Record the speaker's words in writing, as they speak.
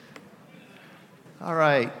All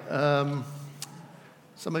right.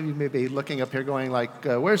 Some of you may be looking up here going like,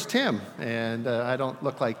 where's Tim? And I don't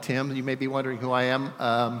look like Tim. You may be wondering who I am.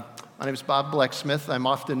 My name is Bob Blecksmith. I'm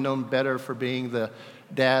often known better for being the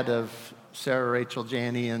dad of Sarah, Rachel,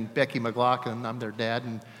 Janie, and Becky McLaughlin. I'm their dad,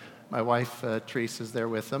 and my wife, Teresa's there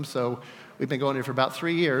with them. So we've been going here for about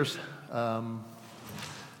 3 years.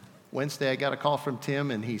 Wednesday, I got a call from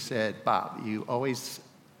Tim, and he said, Bob, you always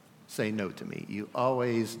say no to me. You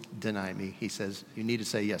always deny me. He says, you need to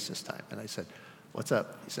say yes this time. And I said, what's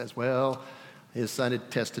up? He says, well, his son had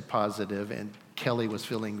tested positive, and Kelly was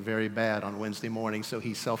feeling very bad on Wednesday morning, so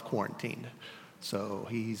he self-quarantined. So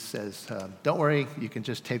he says, don't worry, you can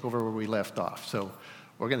just take over where we left off. So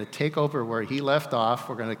we're going to take over where he left off.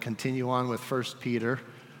 We're going to continue on with 1 Peter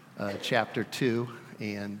chapter 2,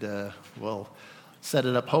 and we'll set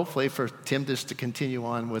it up hopefully for Tim just to continue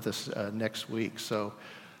on with us next week. So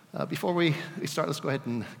before we start, let's go ahead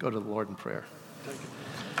and go to the Lord in prayer. Thank you.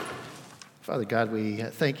 Father God, we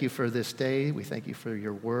thank you for this day. We thank you for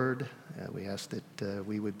your word. We ask that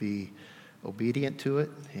we would be obedient to it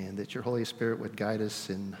and that your Holy Spirit would guide us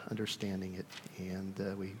in understanding it.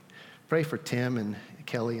 And we pray for Tim and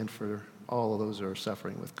Kelly and for all of those who are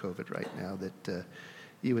suffering with COVID right now, that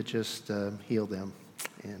you would just heal them.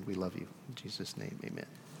 And we love you. In Jesus' name, amen.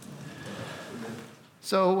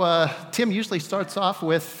 So Tim usually starts off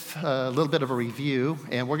with a little bit of a review,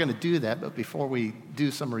 and we're going to do that. But before we do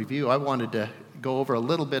some review, I wanted to go over a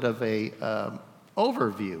little bit of a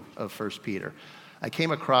overview of 1 Peter. I came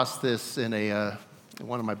across this in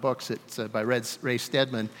one of my books. It's by Ray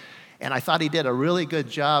Stedman, and I thought he did a really good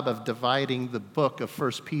job of dividing the book of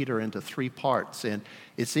 1 Peter into 3 parts. And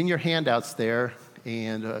it's in your handouts there,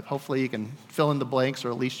 and hopefully you can fill in the blanks, or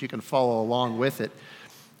at least you can follow along with it.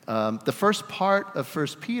 The first part of 1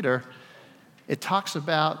 Peter, it talks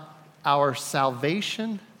about our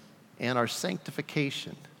salvation and our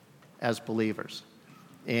sanctification as believers.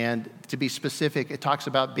 And to be specific, it talks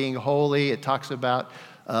about being holy. It talks about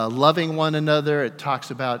loving one another. It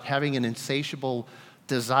talks about having an insatiable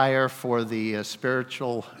desire for the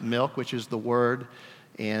spiritual milk, which is the word,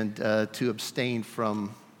 and to abstain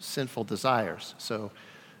from sinful desires. So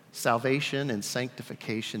salvation and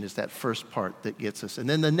sanctification is that first part that gets us. And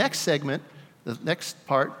then the next segment, the next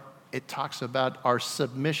part, it talks about our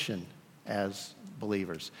submission as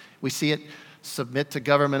believers. We see it: submit to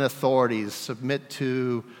government authorities, submit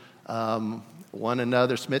to one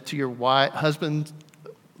another, submit to your husband,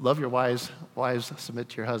 love your wives, submit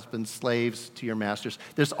to your husbands, slaves to your masters.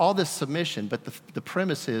 There's all this submission, but the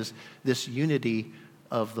premise is this unity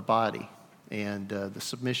of the body. And the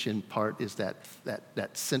submission part is that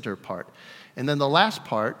center part. And then the last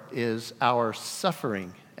part is our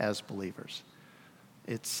suffering as believers.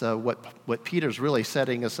 It's what Peter's really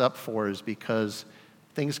setting us up for, is because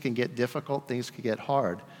things can get difficult, things can get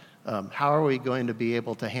hard. How are we going to be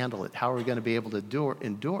able to handle it? How are we going to be able to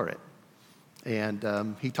endure it?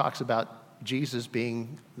 And he talks about Jesus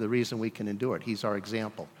being the reason we can endure it. He's our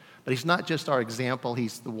example. But he's not just our example,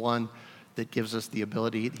 he's the one that gives us the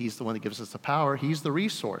ability. He's the one that gives us the power. He's the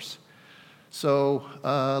resource. So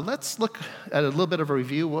let's look at a little bit of a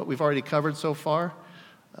review of what we've already covered so far.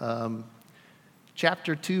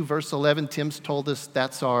 Chapter 2, verse 11, Tim's told us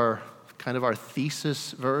that's our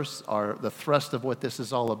thesis verse, the thrust of what this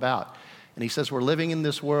is all about. And he says we're living in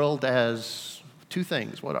this world as 2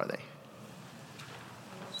 things. What are they?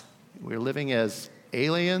 We're living as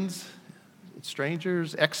aliens,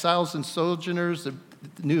 strangers, exiles and sojourners. The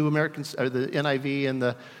New Americans, or the NIV and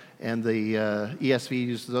the ESV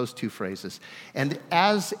use those 2 phrases. And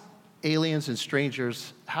as aliens and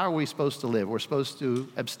strangers, how are we supposed to live? We're supposed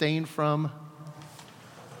to abstain from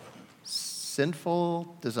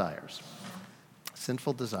sinful desires.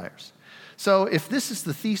 Sinful desires. So if this is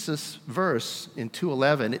the thesis verse in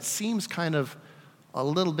 2:11, it seems kind of a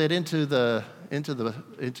little bit into the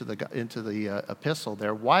epistle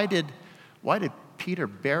there. Why did Peter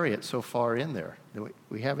bury it so far in there? Do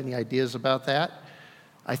we have any ideas about that?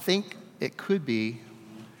 I think it could be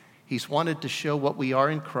he's wanted to show what we are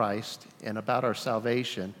in Christ and about our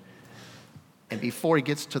salvation. And before he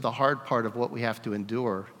gets to the hard part of what we have to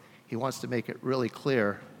endure, he wants to make it really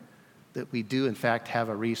clear that we do, in fact, have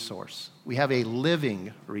a resource. We have a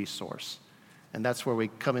living resource. And that's where we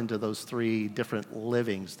come into those 3 different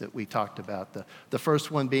livings that we talked about. The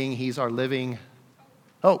first one being he's our living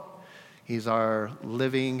hope. He's our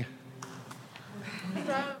living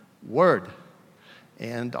word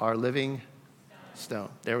and our living stone.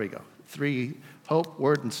 There we go. 3, hope,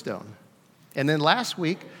 word, and stone. And then last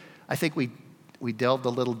week, I think we delved a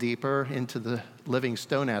little deeper into the living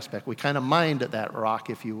stone aspect. We kind of mined at that rock,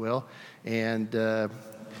 if you will. And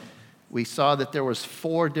We saw that there was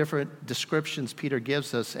 4 different descriptions Peter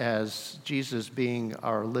gives us as Jesus being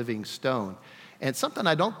our living stone. And something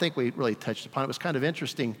I don't think we really touched upon, it was kind of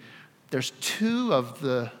interesting. There's 2 of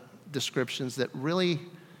the descriptions that really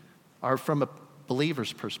are from a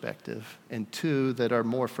believer's perspective and 2 that are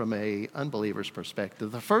more from a unbeliever's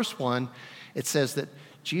perspective. The first one, it says that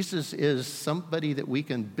Jesus is somebody that we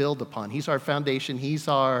can build upon. He's our foundation. He's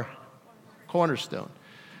our cornerstone.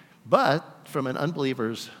 But from an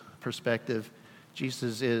unbeliever's perspective,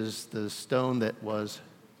 Jesus is the stone that was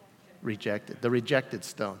rejected, the rejected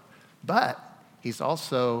stone. But he's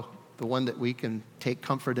also the one that we can take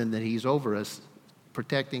comfort in, that he's over us,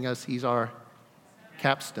 protecting us. He's our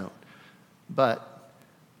capstone. But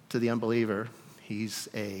to the unbeliever, he's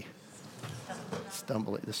the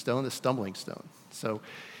stumbling stone. So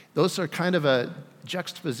those are kind of a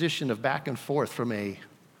juxtaposition of back and forth from a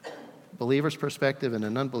believer's perspective and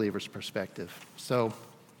an unbeliever's perspective. So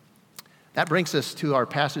that brings us to our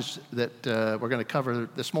passage that we're going to cover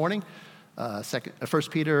this morning, 1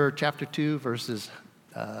 Peter chapter 2, verses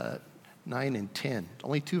 9 and 10.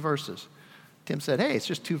 Only 2 verses. Tim said, hey, it's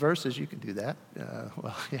just 2 verses. You can do that.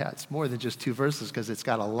 Well, yeah, it's more than just 2 verses because it's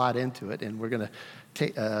got a lot into it, and we're going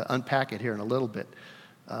to unpack it here in a little bit.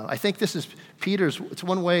 I think this is it's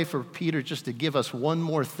one way for Peter just to give us one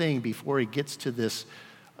more thing before he gets to this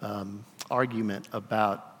argument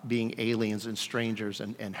about being aliens and strangers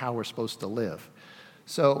and how we're supposed to live.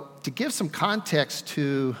 So to give some context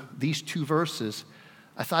to these 2 verses,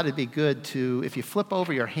 I thought it'd be good to, if you flip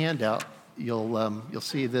over your handout, you'll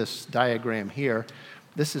see this diagram here.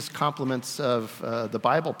 This is compliments of the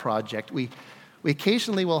Bible Project. We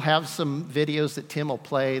occasionally will have some videos that Tim will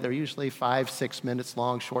play. They're usually 5-6 minutes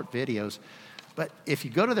long, short videos. But if you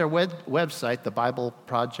go to their website,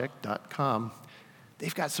 thebibleproject.com,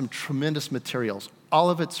 they've got some tremendous materials. All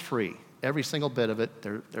of it's free, every single bit of it.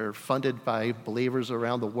 They're funded by believers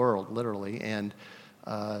around the world, literally, and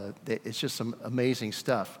it's just some amazing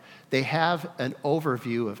stuff. They have an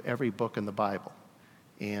overview of every book in the Bible,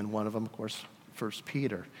 and one of them, of course, 1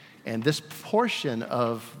 Peter. And this portion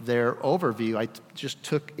of their overview, I just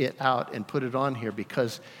took it out and put it on here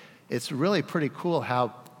because it's really pretty cool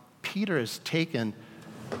how Peter has taken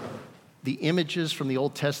the images from the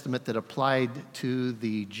Old Testament that applied to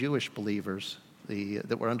the Jewish believers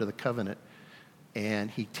that were under the covenant,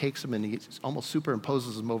 and he takes them and he almost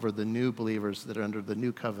superimposes them over the new believers that are under the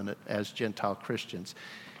new covenant as Gentile Christians.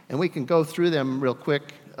 And we can go through them real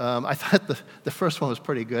quick. I thought the first one was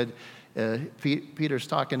pretty good. Peter's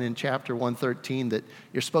talking in chapter 113 that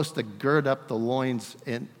you're supposed to gird up the loins,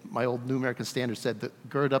 and my old New American Standard said that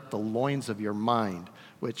gird up the loins of your mind,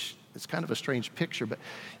 which is kind of a strange picture, but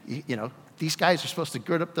these guys are supposed to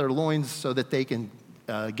gird up their loins so that they can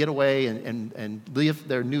get away and live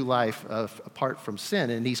their new life apart from sin.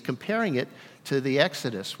 And he's comparing it to the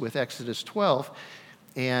Exodus with Exodus 12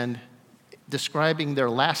 and describing their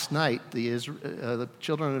last night, the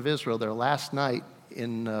children of Israel, their last night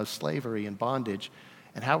in slavery and bondage.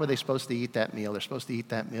 And how were they supposed to eat that meal? They're supposed to eat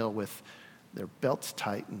that meal with their belts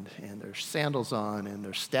tightened and their sandals on and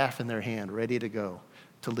their staff in their hand, ready to go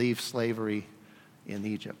to leave slavery in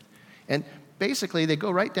Egypt. And basically, they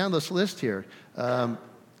go right down this list here.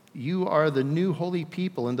 You are the new holy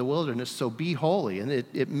people in the wilderness, so be holy. And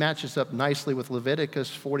it matches up nicely with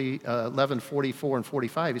Leviticus 11, 44, and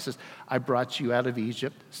 45. He says, I brought you out of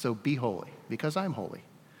Egypt, so be holy, because I'm holy.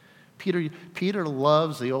 Peter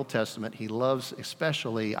loves the Old Testament. He loves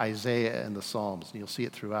especially Isaiah and the Psalms, and you'll see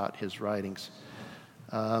it throughout his writings.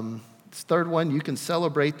 This third one, you can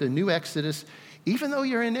celebrate the new Exodus. Even though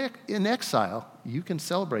you're in exile, you can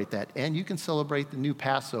celebrate that, and you can celebrate the new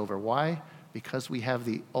Passover. Why? Because we have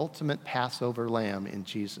the ultimate Passover lamb in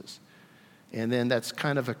Jesus. And then that's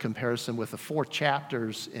kind of a comparison with the 4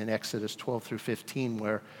 chapters in Exodus 12 through 15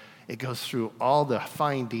 where it goes through all the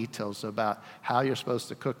fine details about how you're supposed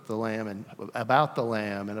to cook the lamb and about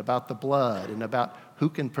the blood and about who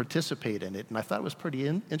can participate in it. And I thought it was pretty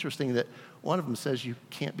interesting that one of them says you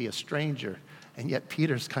can't be a stranger. And yet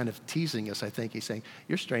Peter's kind of teasing us, I think. He's saying,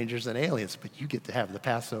 you're strangers and aliens, but you get to have the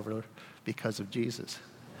Passover because of Jesus.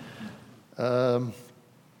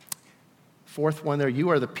 Fourth one there, you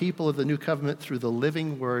are the people of the new covenant through the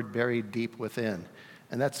living word buried deep within.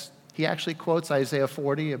 And he actually quotes Isaiah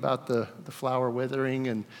 40 about the flower withering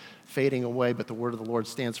and fading away, but the word of the Lord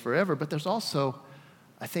stands forever. But there's also,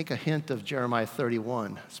 I think, a hint of Jeremiah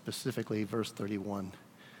 31, specifically verse 31,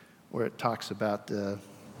 where it talks about,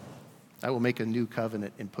 I will make a new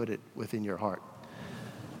covenant and put it within your heart.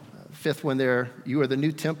 Fifth one there, you are the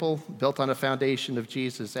new temple built on a foundation of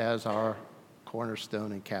Jesus as our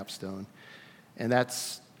cornerstone and capstone. And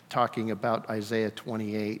that's talking about Isaiah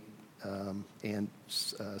 28, and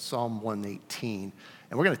Psalm 118.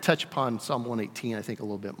 And we're going to touch upon Psalm 118, I think, a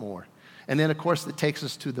little bit more. And then, of course, it takes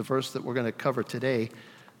us to the verse that we're going to cover today,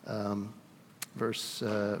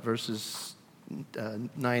 verses 9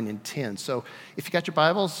 and 10. So if you got your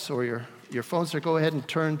Bibles or your phones there, go ahead and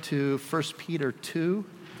turn to 1 Peter 2,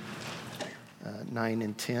 9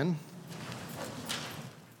 and 10.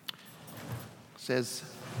 It says,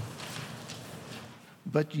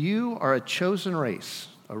 "But you are a chosen race,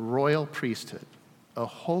 a royal priesthood, a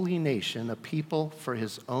holy nation, a people for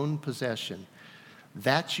his own possession,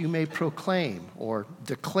 that you may proclaim or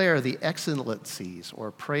declare the excellencies or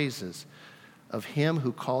praises of him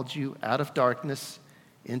who called you out of darkness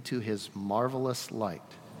into his marvelous light.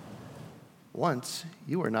 Once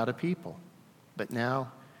you were not a people, but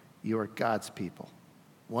now you are God's people.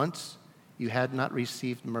 Once you had not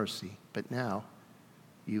received mercy, but now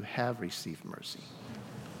you have received mercy."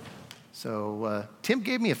 So Tim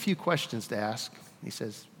gave me a few questions to ask. He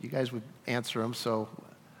says you guys would answer them. So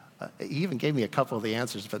he even gave me a couple of the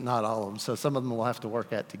answers, but not all of them. So some of them we'll have to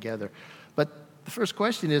work at together. But the first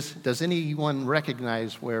question is, does anyone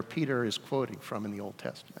recognize where Peter is quoting from in the Old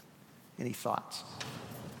Testament? Any thoughts?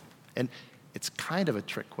 And it's kind of a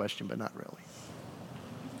trick question, but not really.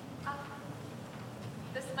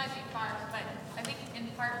 This might be far, but I think in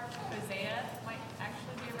part Hosea might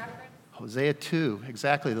actually be a reference. Hosea 2,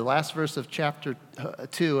 exactly, the last verse of chapter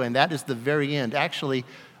 2, and that is the very end. Actually,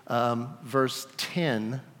 verse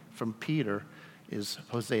 10 from Peter is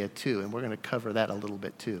Hosea 2, and we're going to cover that a little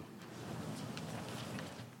bit too.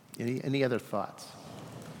 Any other thoughts?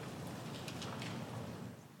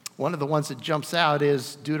 One of the ones that jumps out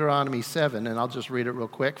is Deuteronomy 7, and I'll just read it real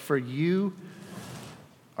quick. "For you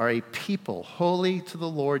are a people holy to the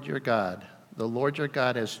Lord your God. The Lord your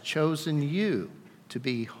God has chosen you to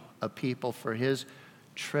be a people for his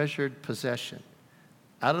treasured possession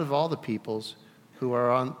out of all the peoples who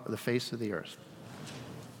are on the face of the earth."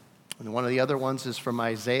 And one of the other ones is from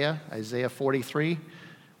Isaiah 43.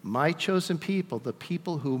 "My chosen people, the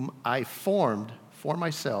people whom I formed for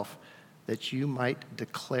myself, that you might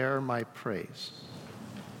declare my praise."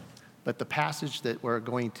 But the passage that we're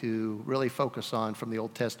going to really focus on from the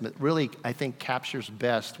Old Testament really, I think, captures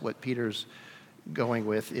best what Peter's going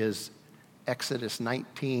with is Exodus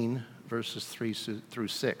 19, verses 3 through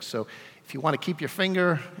 6. So if you want to keep your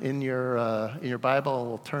finger in your Bible,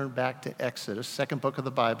 we'll turn back to Exodus, second book of the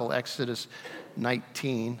Bible, Exodus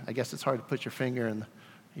 19. I guess it's hard to put your finger in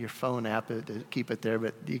your phone app to keep it there,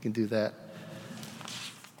 but you can do that.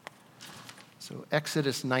 So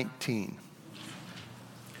Exodus 19.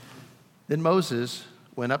 "Then Moses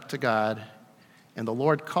went up to God, and the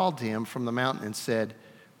Lord called to him from the mountain and said,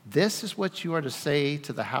 'This is what you are to say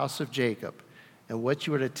to the house of Jacob, and what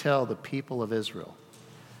you are to tell the people of Israel.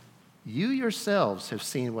 You yourselves have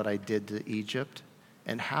seen what I did to Egypt,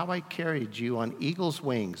 and how I carried you on eagle's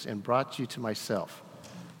wings and brought you to myself.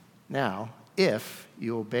 Now, if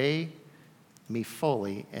you obey me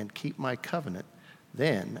fully and keep my covenant,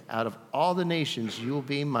 then out of all the nations you will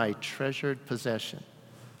be my treasured possession.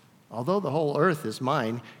 Although the whole earth is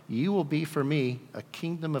mine, you will be for me a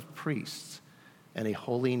kingdom of priests and a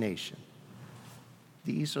holy nation.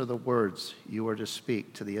 These are the words you are to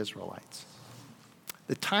speak to the Israelites.'"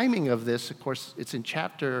 The timing of this, of course, it's in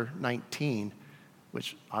chapter 19,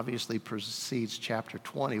 which obviously precedes chapter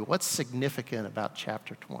 20. What's significant about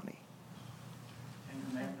chapter 20?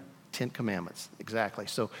 Ten Commandments, exactly.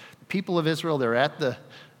 So the people of Israel, they're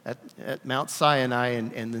at Mount Sinai,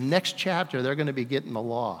 and the next chapter, they're going to be getting the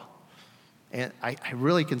law. And I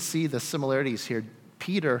really can see the similarities here.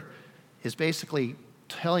 Peter is basically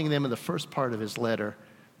telling them in the first part of his letter,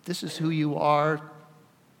 this is who you are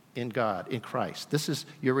in God, in Christ. This is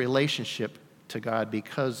your relationship to God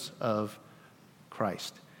because of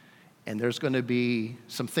Christ. And there's going to be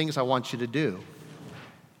some things I want you to do.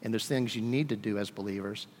 And there's things you need to do as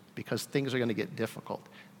believers because things are going to get difficult.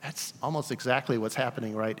 That's almost exactly what's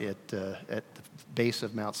happening right at the base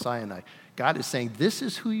of Mount Sinai. God is saying, this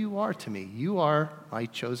is who you are to me. You are my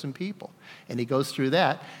chosen people. And he goes through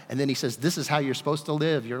that, and then he says, this is how you're supposed to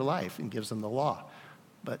live your life, and gives them the law.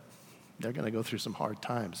 But they're going to go through some hard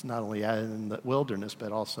times, not only in the wilderness,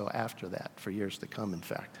 but also after that, for years to come, in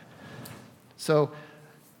fact. So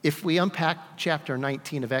if we unpack chapter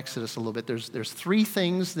 19 of Exodus a little bit, there's three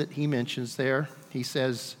things that he mentions there. He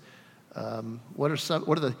says,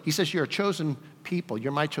 he says you're a chosen people,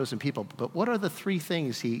 you're my chosen people, but what are the three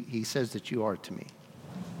things he says that you are to me?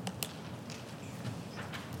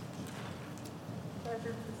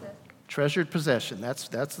 Treasured possession. That's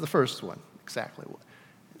the first one, exactly.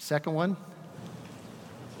 Second one?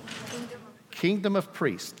 Kingdom of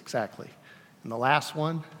priests, exactly. And the last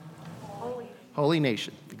one? Holy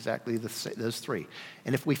nation, exactly those three.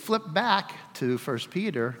 And if we flip back to 1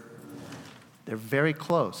 Peter, they're very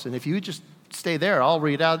close. And if you just stay there, I'll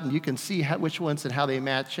read out and you can see which ones and how they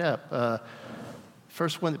match up.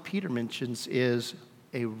 First one that Peter mentions is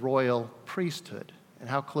a royal priesthood. And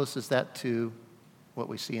how close is that to what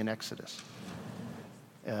we see in Exodus?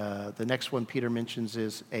 The next one Peter mentions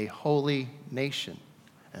is a holy nation.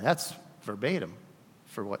 And that's verbatim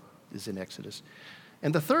for what is in Exodus.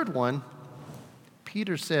 And the third one,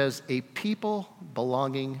 Peter says, a people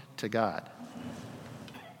belonging to God.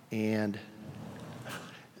 And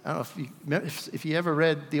I don't know if you ever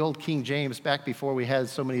read the old King James back before we had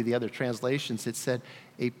so many of the other translations, it said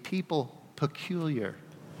a people peculiar,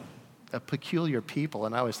 a peculiar people.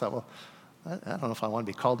 And I always thought, well, I don't know if I want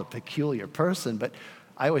to be called a peculiar person, but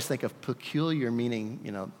I always think of peculiar meaning,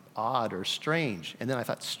 odd or strange. And then I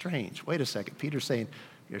thought, strange, wait a second. Peter's saying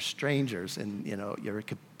you're strangers and, you're a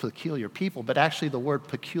peculiar people. But actually the word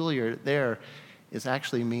peculiar there is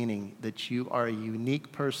actually meaning that you are a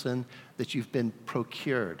unique person, that you've been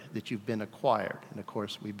procured, that you've been acquired. And of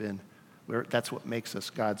course, that's what makes us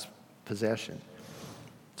God's possession.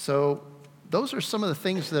 So those are some of the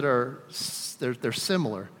things that they're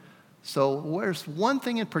similar. So there's one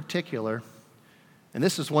thing in particular, and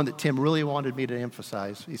this is one that Tim really wanted me to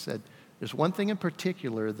emphasize. He said, there's one thing in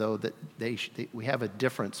particular, though, that we have a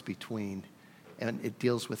difference between, and it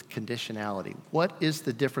deals with conditionality. What is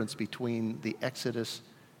the difference between the Exodus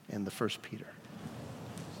and the 1 Peter?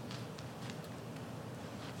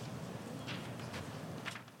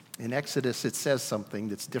 In Exodus, it says something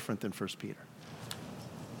that's different than 1 Peter.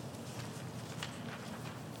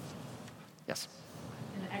 Yes?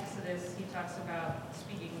 In Exodus, he talks about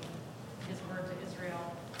speaking his word to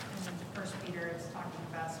Israel. And in 1 Peter, it's talking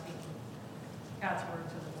about speaking God's word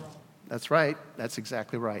to the world. That's right. That's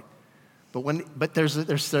exactly right. But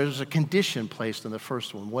there's a condition placed on the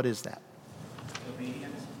first one. What is that?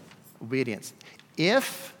 Obedience. Obedience.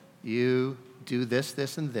 If you do this,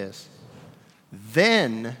 this, and this,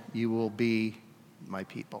 then you will be my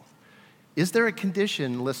people. Is there a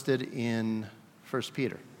condition listed in 1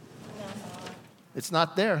 Peter? No. It's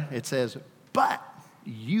not there. It says, but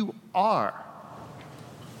you are.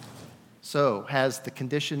 So, has the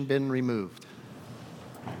condition been removed?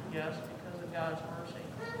 Yes, because of God's mercy.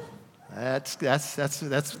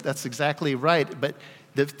 That's exactly right. But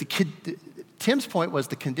Tim's point was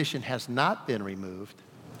the condition has not been removed,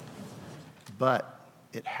 but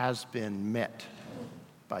it has been met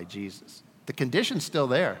by Jesus. The condition's still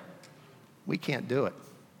there. We can't do it.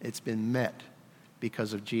 It's been met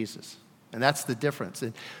because of Jesus. And that's the difference.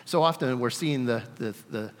 And so often we're seeing the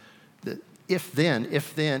if then.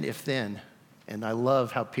 And I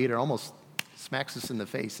love how Peter almost smacks us in the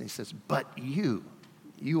face and he says, but you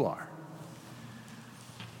are.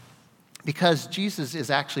 Because Jesus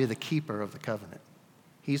is actually the keeper of the covenant.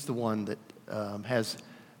 He's the one that has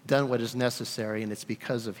done what is necessary, and it's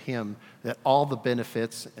because of him that all the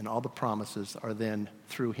benefits and all the promises are then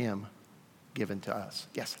through him given to us.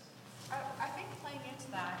 Yes? I think playing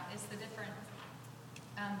into that is the difference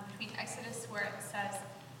between Exodus, where it says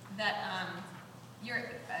that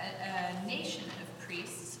you're a nation of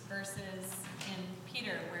priests, versus in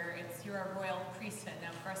Peter, where it's you're a royal priesthood.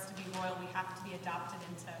 Now, for us to be royal, we have to be adopted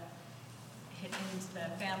into the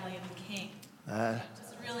family of the king.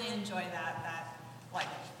 Just really enjoy that like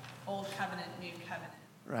old covenant, new covenant.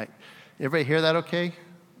 Right. Everybody hear that okay?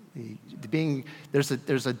 There's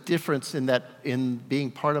a difference in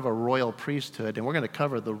being part of a royal priesthood, and we're going to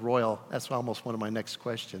cover the royal. That's almost one of my next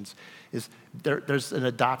questions. Is there's an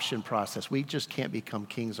adoption process. We just can't become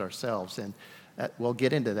kings ourselves, and we'll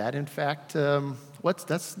get into that. In fact, you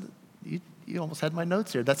almost had my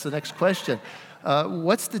notes here. That's the next question.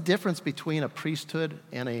 What's the difference between a priesthood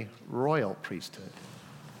and a royal priesthood?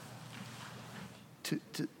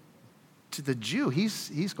 To the Jew,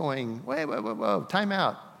 he's going, whoa, time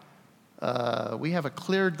out. We have a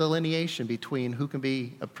clear delineation between who can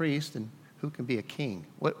be a priest and who can be a king.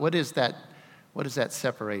 What is that? What is that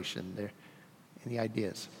separation there? Any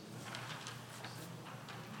ideas?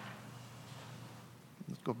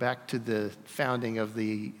 Let's go back to the founding of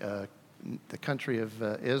the country of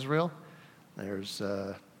Israel. There's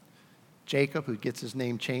Jacob, who gets his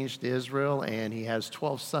name changed to Israel, and he has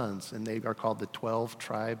 12 sons, and they are called the 12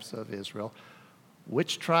 tribes of Israel.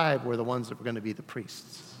 Which tribe were the ones that were going to be the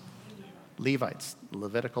priests? Levites,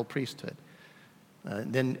 Levitical priesthood.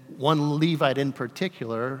 Then one Levite in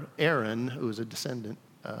particular, Aaron, who is a descendant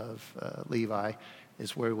of Levi,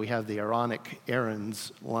 is where we have the Aaronic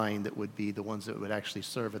Aaron's line that would be the ones that would actually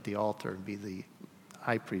serve at the altar and be the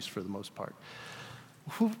high priest for the most part.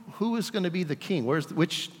 who is going to be the king?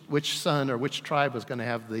 Which son or which tribe was going to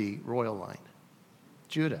have the royal line?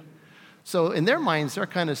 Judah. So in their minds, they're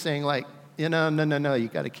kind of saying like, no, you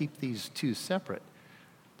got to keep these two separate.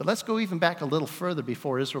 But let's go even back a little further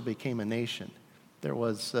before Israel became a nation. There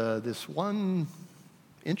was this one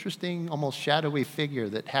interesting, almost shadowy figure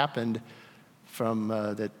that happened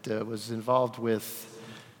that was involved with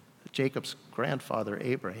Jacob's grandfather,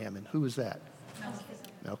 Abraham. And who was that?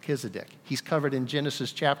 Melchizedek. He's covered in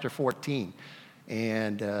Genesis chapter 14.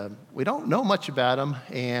 And we don't know much about him,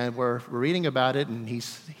 and we're reading about it, and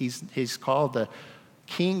he's called the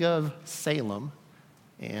King of Salem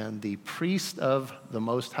and the priest of the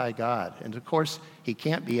Most High God. And of course, he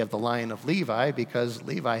can't be of the line of Levi because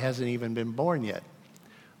Levi hasn't even been born yet.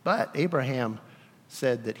 But Abraham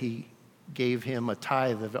said that he gave him a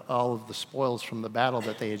tithe of all of the spoils from the battle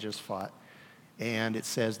that they had just fought. And it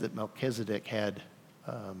says that Melchizedek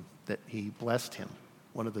that he blessed him,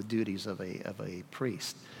 one of the duties of a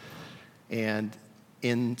priest. And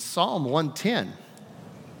in Psalm 110,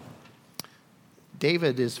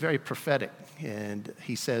 David is very prophetic, and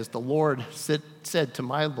he says, the Lord said to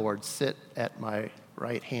my Lord, sit at my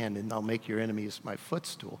right hand, and I'll make your enemies my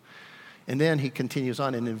footstool. And then he continues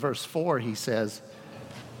on, and in verse 4, he says,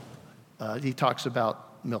 he talks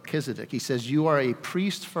about Melchizedek. He says, you are a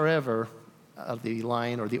priest forever of the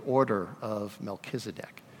line or the order of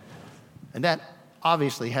Melchizedek. And that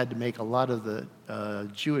obviously had to make a lot of the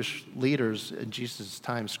Jewish leaders in Jesus'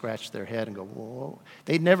 time scratch their head and go, whoa.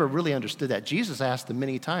 They never really understood that. Jesus asked them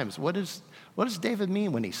many times, what does David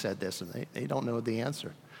mean when he said this? And they don't know the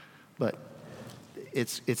answer. But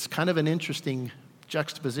it's kind of an interesting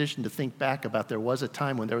juxtaposition to think back about. There was a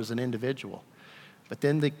time when there was an individual. But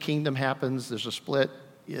then the kingdom happens, there's a split,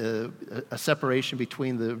 a separation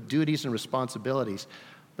between the duties and responsibilities.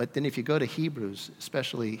 But then if you go to Hebrews,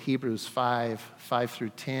 especially Hebrews 5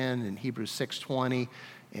 through 10, and Hebrews 6:20,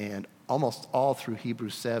 and almost all through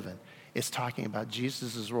Hebrews 7, it's talking about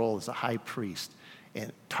Jesus' role as a high priest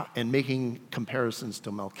and making comparisons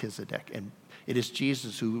to Melchizedek. And it is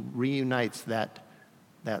Jesus who reunites that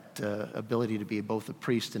ability to be both a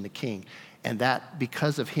priest and a king. And that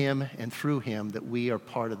because of him and through him that we are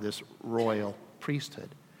part of this royal priesthood.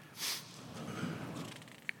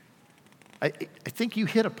 I think you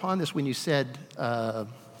hit upon this when you said the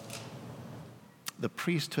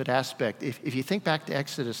priesthood aspect. If you think back to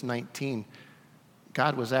Exodus 19,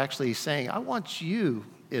 God was actually saying, I want you,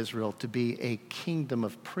 Israel, to be a kingdom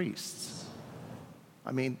of priests.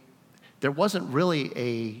 I mean, there wasn't really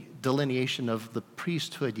a delineation of the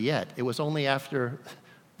priesthood yet. It was only after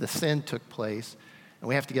the sin took place. And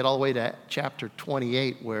we have to get all the way to chapter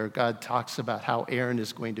 28 where God talks about how Aaron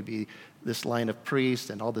is going to be this line of priests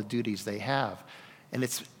and all the duties they have. And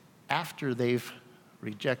it's after they've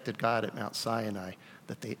rejected God at Mount Sinai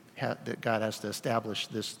that God has to establish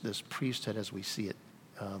this priesthood as we see it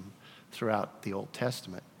throughout the Old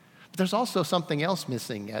Testament. But there's also something else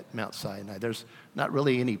missing at Mount Sinai. There's not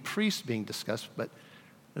really any priests being discussed, but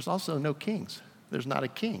there's also no kings. There's not a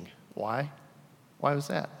king. Why? Why was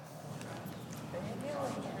that?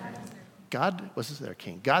 God was their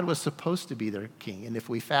king. God was supposed to be their king. And if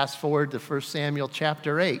we fast forward to 1 Samuel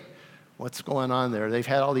chapter 8, what's going on there? They've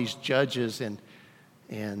had all these judges, and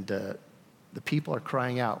the people are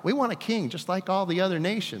crying out, we want a king just like all the other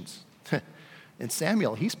nations. And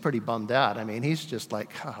Samuel, he's pretty bummed out. I mean, he's just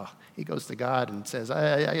like, he goes to God and says,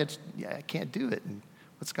 I can't do it. And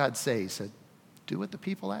what's God say? He said, do what the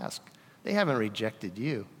people ask. They haven't rejected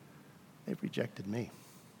you. They've rejected me.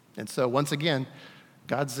 And so once again,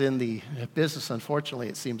 God's in the business, unfortunately,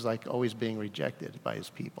 it seems like always being rejected by his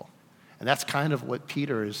people. And that's kind of what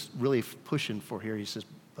Peter is really pushing for here. He says,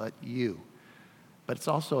 but you. But it's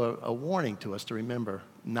also a warning to us to remember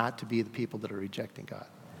not to be the people that are rejecting God.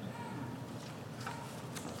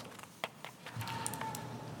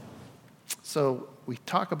 So we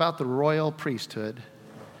talk about the royal priesthood,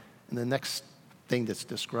 and the next thing that's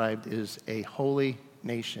described is a holy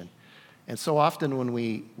nation. And so often when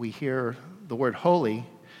we hear the word holy,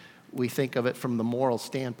 we think of it from the moral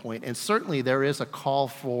standpoint. And certainly there is a call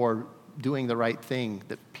for doing the right thing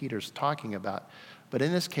that Peter's talking about. But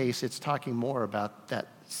in this case, it's talking more about that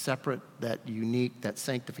separate, that unique, that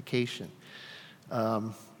sanctification.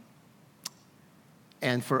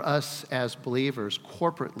 And for us as believers,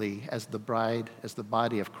 corporately, as the bride, as the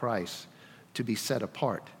body of Christ, to be set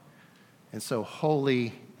apart. And so,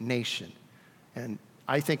 holy nation. And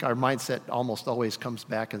I think our mindset almost always comes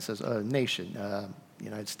back and says, nation,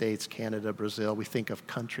 United States, Canada, Brazil. We think of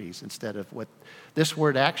countries instead of what this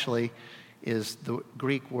word actually is the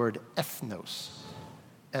Greek word ethnos.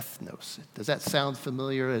 Ethnos. Does that sound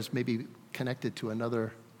familiar as maybe connected to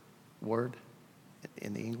another word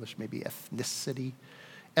in the English, maybe ethnicity.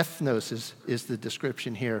 Ethnos is the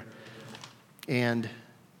description here. And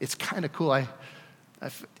it's kind of cool. I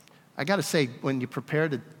got to say, when you prepare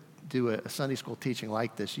to do a Sunday school teaching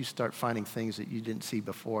like this, you start finding things that you didn't see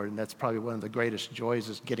before, and that's probably one of the greatest joys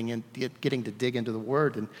is getting to dig into the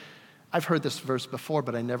Word. And I've heard this verse before,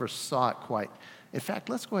 but I never saw it quite. In fact,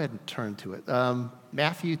 let's go ahead and turn to it.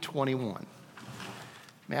 Matthew 21.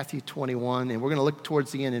 Matthew 21, and we're going to look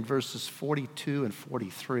towards the end in verses 42 and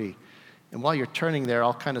 43. And while you're turning there,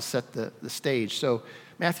 I'll kind of set the stage. So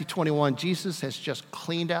Matthew 21, Jesus has just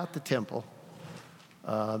cleaned out the temple.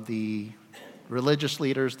 The religious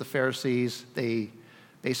leaders, the Pharisees, they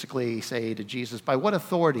basically say to Jesus, by what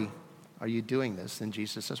authority are you doing this? And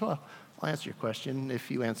Jesus says, well, I'll answer your question if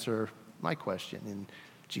you answer my question. And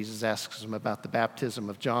Jesus asks him about the baptism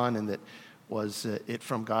of John and that was it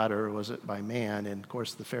from God or was it by man? And of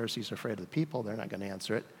course, the Pharisees are afraid of the people. They're not going to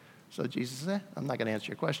answer it. So Jesus says, I'm not going to answer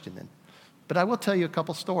your question then. But I will tell you a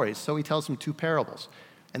couple stories. So he tells them two parables.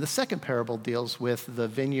 And the second parable deals with the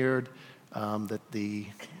vineyard, that the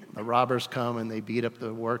robbers come and they beat up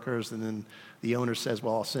the workers. And then the owner says,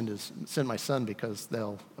 well, I'll send my son because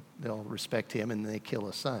they'll respect him, and they kill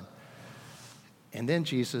his son. And then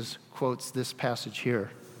Jesus quotes this passage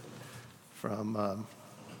here from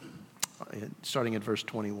starting at verse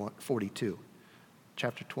 42,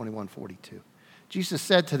 chapter 21, 42. Jesus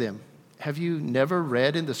said to them, have you never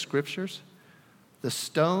read in the scriptures? The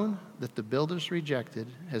stone that the builders rejected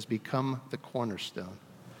has become the cornerstone.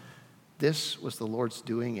 This was the Lord's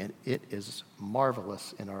doing, and it is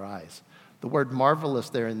marvelous in our eyes. The word marvelous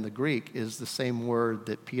there in the Greek is the same word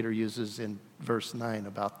that Peter uses in verse 9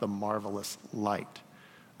 about the marvelous light.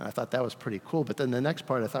 And I thought that was pretty cool, but then the next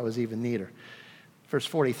part I thought was even neater. Verse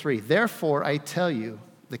 43, therefore I tell you,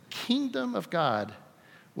 the kingdom of God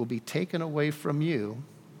will be taken away from you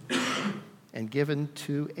and given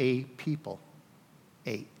to a people,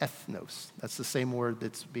 a ethnos. That's the same word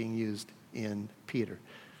that's being used in Peter.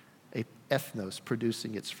 A ethnos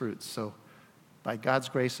producing its fruits. So by God's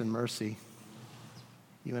grace and mercy,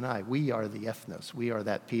 you and I, we are the ethnos. We are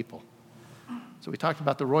that people. So we talked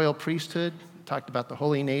about the royal priesthood, talked about the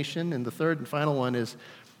holy nation, and the third and final one is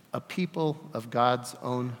a people of God's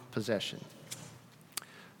own possession.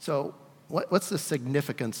 So what's the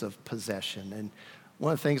significance of possession? And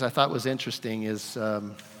one of the things I thought was interesting is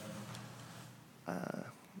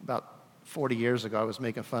about 40 years ago, I was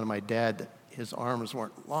making fun of my dad that his arms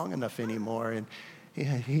weren't long enough anymore. And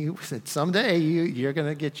he said, someday you're going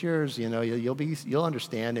to get yours. You know, you'll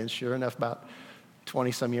understand. And sure enough, about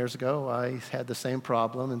 20-some years ago, I had the same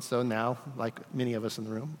problem. And so now, like many of us in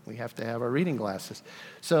the room, we have to have our reading glasses.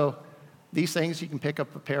 So these things, you can pick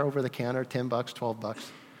up a pair over the counter, $10, $12.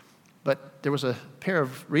 But there was a pair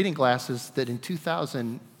of reading glasses that in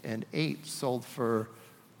 2008 sold for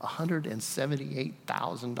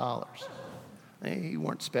 $178,000. They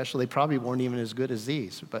weren't special. They probably weren't even as good as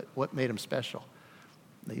these. But what made them special?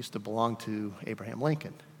 They used to belong to Abraham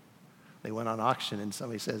Lincoln. They went on auction, and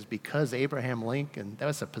somebody says, because Abraham Lincoln, that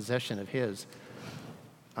was a possession of his,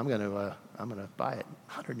 I'm going to buy it,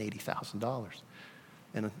 $180,000.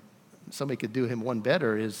 And somebody could do him one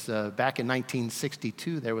better is back in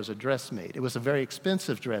 1962, there was a dress made. It was a very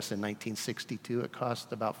expensive dress in 1962. It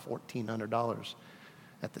cost about $1,400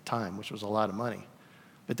 at the time, which was a lot of money.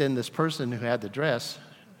 But then this person who had the dress,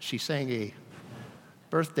 she sang a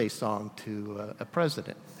birthday song to a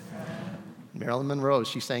president. Marilyn Monroe,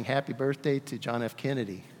 she sang Happy Birthday to John F.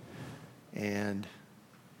 Kennedy. And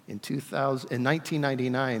in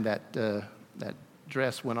 1999, that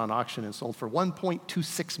dress went on auction and sold for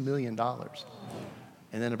 $1.26 million.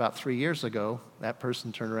 And then about 3 years ago, that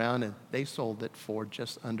person turned around and they sold it for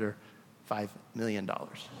just under $5 million.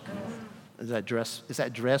 Is that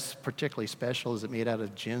dress particularly special? Is it made out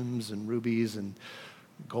of gems and rubies and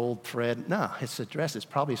gold thread? No, it's a dress. It's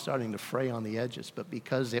probably starting to fray on the edges, but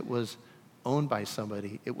because it was owned by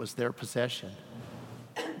somebody, it was their possession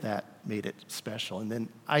that made it special. And then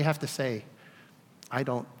I have to say, I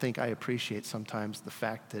don't think I appreciate sometimes the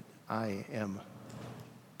fact that I am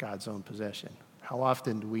God's own possession. How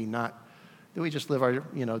often do we just live our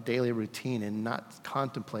daily routine and not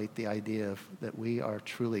contemplate the idea that we are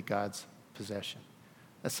truly God's possession?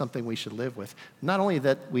 That's something we should live with. Not only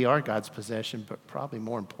that we are God's possession, but probably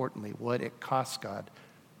more importantly, what it costs God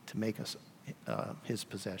to make us his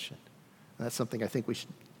possession. And that's something I think we should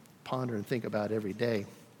ponder and think about every day.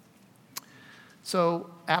 So,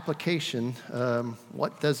 application,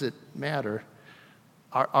 what does it matter?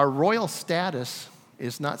 Our royal status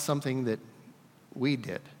is not something that we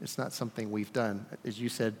did. It's not something we've done. As you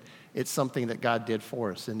said, it's something that God did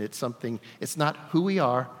for us. And it's not who we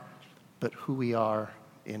are, but who we are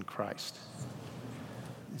in Christ.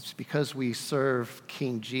 It's because we serve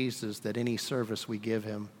King Jesus that any service we give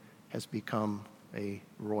him has become a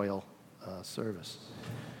royal service.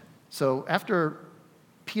 So after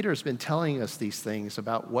Peter's been telling us these things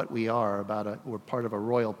about what we are, we're part of a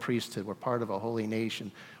royal priesthood, we're part of a holy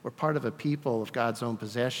nation, we're part of a people of God's own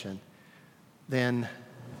possession, then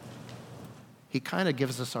he kind of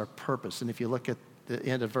gives us our purpose. And if you look at the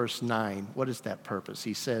end of verse 9, what is that purpose?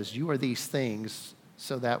 He says, you are these things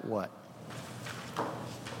so that what?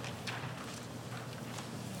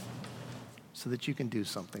 So that you can do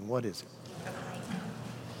something. What is it?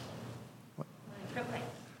 What?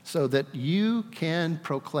 So that you can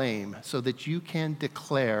proclaim, so that you can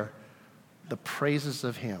declare the praises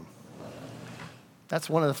of him. That's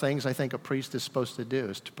one of the things I think a priest is supposed to do,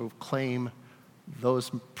 is to proclaim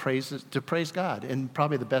those praises, to praise God. And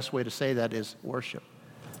probably the best way to say that is worship.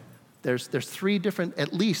 There's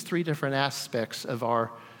at least three different aspects of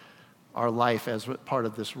our life as part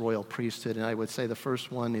of this royal priesthood. And I would say the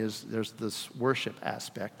first one is there's this worship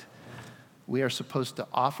aspect. We are supposed to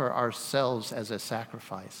offer ourselves as a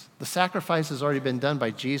sacrifice. The sacrifice has already been done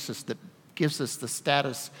by Jesus that gives us the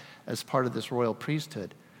status as part of this royal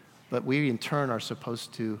priesthood. But we in turn are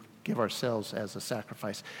supposed to give ourselves as a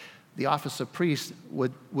sacrifice. The office of priest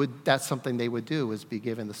that's something they would do, is be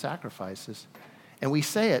given the sacrifices. And we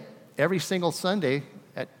say it every single Sunday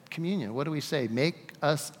at communion. What do we say? Make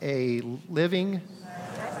us a living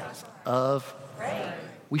of praise.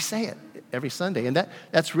 We say it every Sunday. And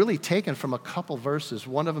that's really taken from a couple verses.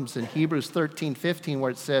 One of them's in Hebrews 13:15,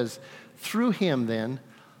 where it says, through him then,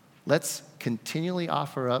 let's continually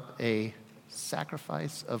offer up a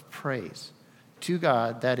sacrifice of praise to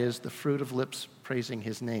God, that is the fruit of lips praising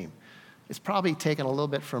his name. It's probably taken a little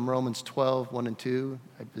bit from Romans 12:1 and 2.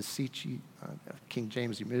 I beseech you, King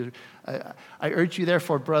James, I urge you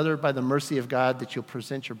therefore, brother, by the mercy of God, that you'll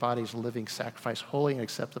present your bodies a living sacrifice, holy and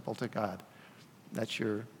acceptable to God. That's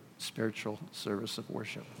your spiritual service of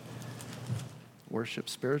worship. Worship,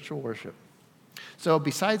 spiritual worship. So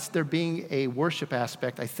besides there being a worship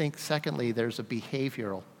aspect, I think secondly, there's a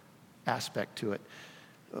behavioral aspect to it.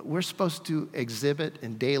 We're supposed to exhibit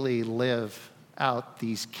and daily live out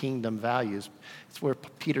these kingdom values. It's where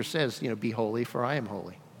Peter says, be holy, for I am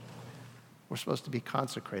holy. We're supposed to be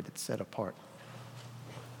consecrated, set apart.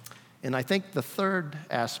 And I think the third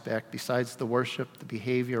aspect, besides the worship, the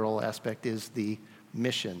behavioral aspect, is the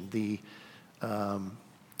mission, the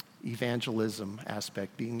evangelism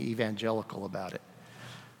aspect, being evangelical about it.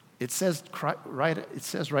 It says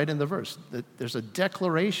right in the verse that there's a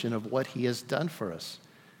declaration of what he has done for us.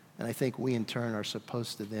 And I think we in turn are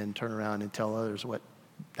supposed to then turn around and tell others what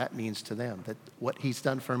that means to them, that what he's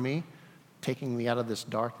done for me, taking me out of this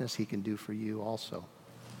darkness, he can do for you also.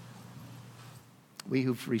 We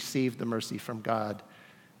who've received the mercy from God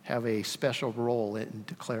have a special role in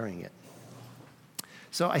declaring it.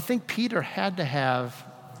 So I think Peter had to have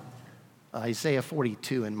Isaiah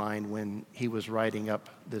 42 in mind when he was writing up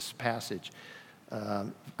this passage.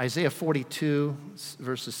 Isaiah 42,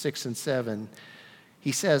 verses 6 and 7,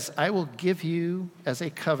 he says, I will give you as a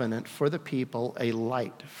covenant for the people a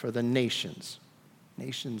light for the nations.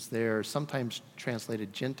 Nations there are sometimes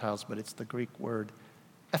translated Gentiles, but it's the Greek word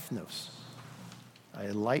ethnos.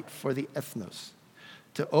 A light for the ethnos.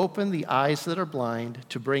 To open the eyes that are blind,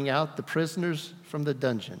 to bring out the prisoners from the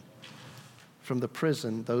dungeon, from the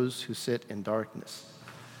prison, those who sit in darkness.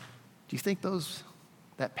 Do you think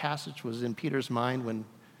that passage was in Peter's mind when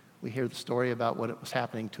we hear the story about what was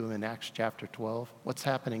happening to him in Acts chapter 12? What's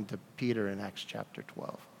happening to Peter in Acts chapter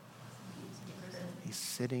 12? He's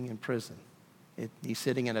sitting in prison. He's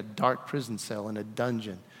sitting in a dark prison cell in a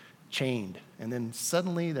dungeon, chained. And then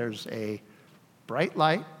suddenly there's a bright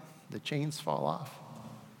light. The chains fall off.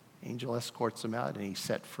 Angel escorts him out and he's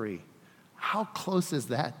set free. How close is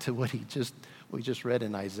that to what we just read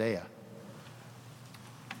in Isaiah?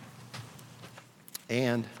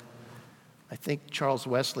 And I think Charles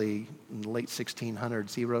Wesley, in the late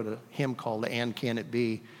 1600s, he wrote a hymn called And Can It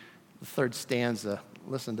Be? The third stanza,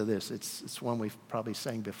 listen to this. It's one we've probably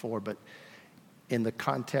sang before, but in the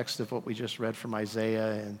context of what we just read from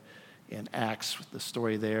Isaiah and Acts, the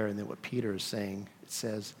story there, and then what Peter is saying, it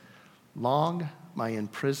says, long my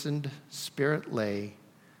imprisoned spirit lay,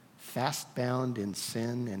 fast bound in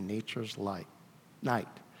sin and nature's night.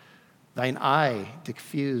 Thine eye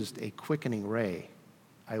diffused a quickening ray.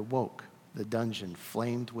 I woke, the dungeon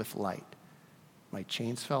flamed with light. My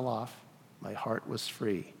chains fell off, my heart was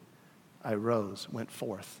free. I rose, went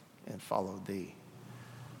forth, and followed thee.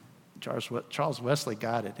 Charles Wesley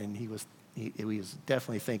got it, and he was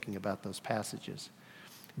definitely thinking about those passages.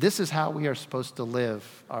 This is how we are supposed to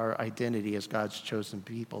live our identity as God's chosen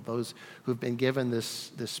people, those who've been given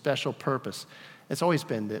this special purpose. It's always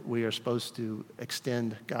been that we are supposed to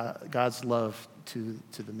extend God's love to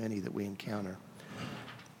the many that we encounter.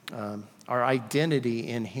 Our identity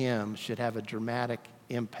in Him should have a dramatic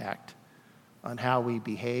impact on how we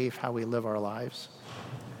behave, how we live our lives.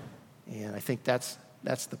 And I think that's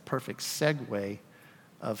the perfect segue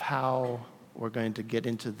of how we're going to get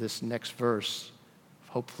into this next verse,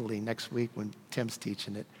 hopefully next week when Tim's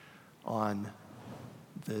teaching it, on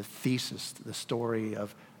the thesis, the story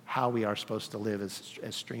of how we are supposed to live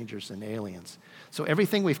as strangers and aliens. So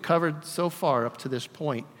everything we've covered so far up to this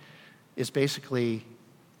point is basically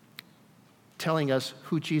telling us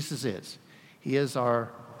who Jesus is. He is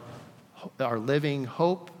our living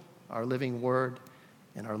hope, our living word,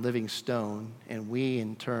 and our living stone. And we,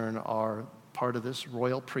 in turn, are part of this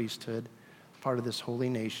royal priesthood, part of this holy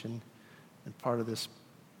nation, and part of this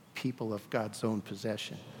people of God's own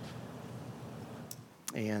possession.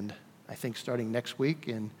 And I think starting next week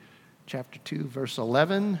in chapter 2, verse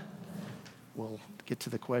 11, we'll get to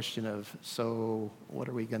the question of, so what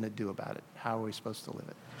are we going to do about it? How are we supposed to live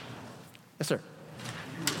it? Yes, sir.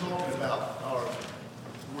 You were talking about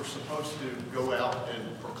we're supposed to go out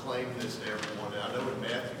and proclaim this to everyone. And I know in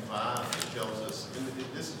Matthew 5 it tells us, and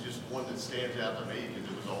this is just one that stands out to me because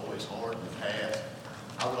it was always hard in the past.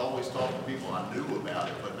 I would always talk to people I knew about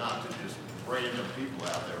it, but not to just random people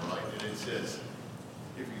out there, right? And it says,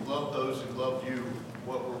 if you love those who love you,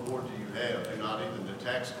 what reward do you have? Do not even the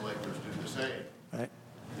tax collectors do the same? Right.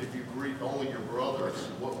 If you greet only your brothers,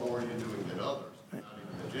 what more are you doing than others? Right. Not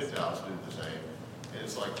even the Gentiles do the same. And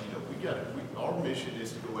it's like, our mission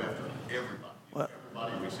is to go after everybody.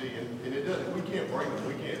 Everybody we see. And it doesn't, we can't bring them,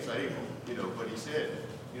 we can't save them, but he said,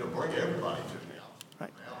 bring everybody to me.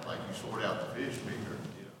 Right. Like you sort out the fish, Peter.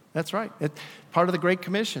 That's right. Part of the Great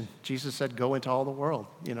Commission. Jesus said, go into all the world.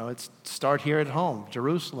 It's start here at home,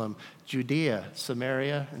 Jerusalem, Judea,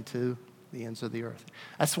 Samaria, and to the ends of the earth.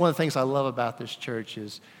 That's one of the things I love about this church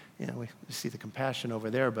is, we see the compassion over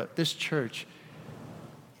there, but this church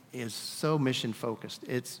is so mission focused.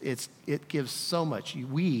 It gives so much.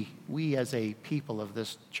 We as a people of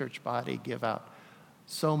this church body give out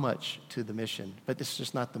so much to the mission, but it's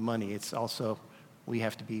just not the money. It's also, we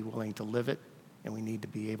have to be willing to live it, and we need to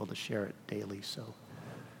be able to share it daily. So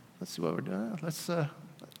let's see what we're doing.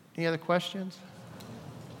 Any other questions?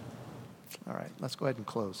 All right, let's go ahead and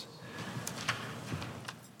close.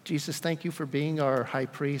 Jesus, thank you for being our high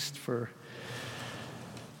priest, for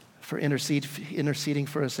interceding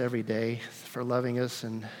for us every day, for loving us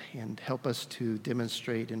and help us to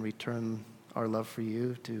demonstrate in return our love for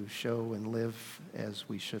you, to show and live as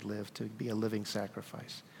we should live, to be a living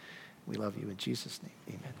sacrifice. We love you in Jesus' name.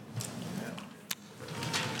 Amen.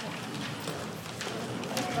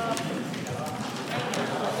 Amen.